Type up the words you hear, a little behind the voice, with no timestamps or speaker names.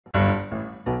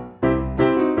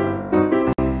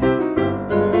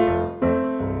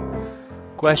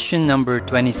Question number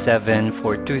 27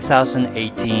 for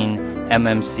 2018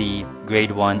 MMC Grade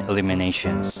 1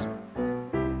 Eliminations.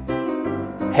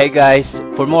 Hey guys,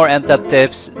 for more Mtap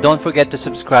tips, don't forget to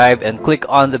subscribe and click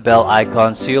on the bell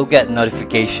icon so you'll get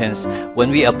notifications when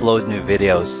we upload new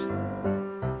videos.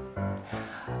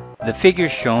 The figure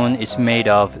shown is made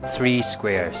of 3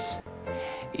 squares,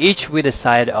 each with a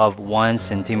side of 1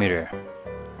 centimeter.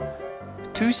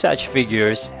 2 such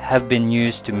figures have been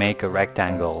used to make a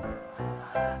rectangle.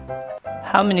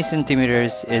 How many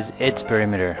centimeters is its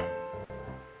perimeter?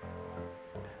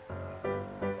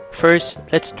 First,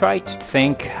 let's try to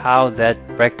think how that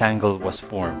rectangle was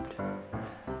formed.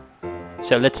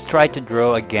 So let's try to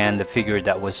draw again the figure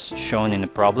that was shown in the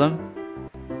problem,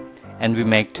 and we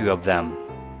make 2 of them.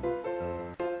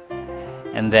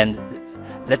 And then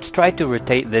let's try to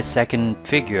rotate this second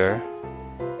figure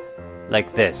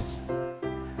like this.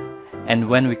 And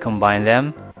when we combine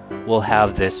them, we'll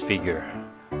have this figure,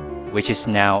 which is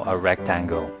now a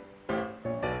rectangle.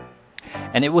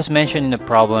 And it was mentioned in the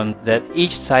problem that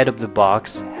each side of the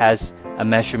box has a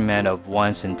measurement of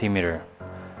 1 centimeter.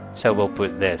 So we'll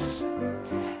put this.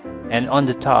 And on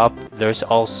the top, there's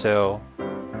also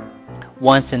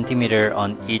 1 centimeter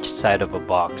on each side of a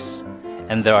box.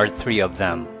 And there are 3 of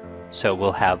them. So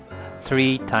we'll have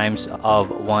 3 times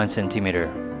of 1 centimeter.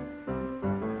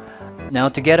 Now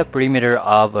to get a perimeter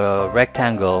of a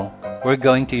rectangle, we're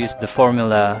going to use the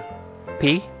formula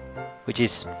P, which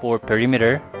is for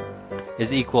perimeter,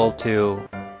 is equal to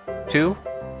 2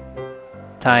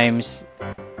 times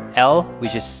L,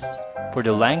 which is for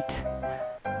the length,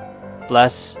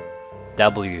 plus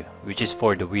W, which is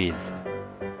for the width.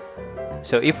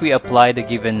 So if we apply the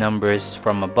given numbers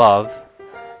from above,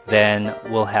 then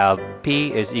we'll have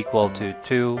P is equal to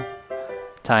 2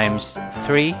 times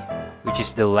 3, which is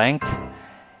the length,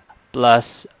 plus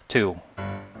 2,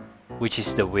 which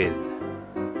is the width.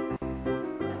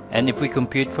 And if we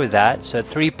compute for that, so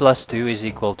 3 plus 2 is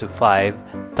equal to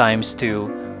 5 times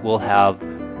 2 we'll have,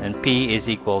 and P is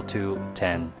equal to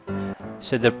 10.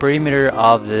 So the perimeter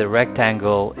of the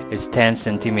rectangle is 10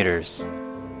 centimeters.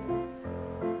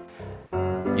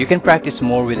 You can practice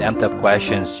more with Mtap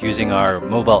questions using our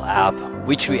mobile app,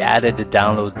 which we added the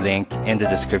download link in the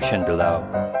description below.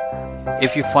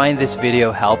 If you find this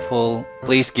video helpful,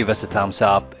 please give us a thumbs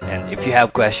up, and if you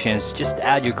have questions, just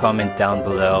add your comment down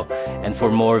below. And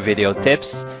for more video tips,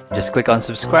 just click on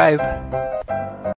subscribe.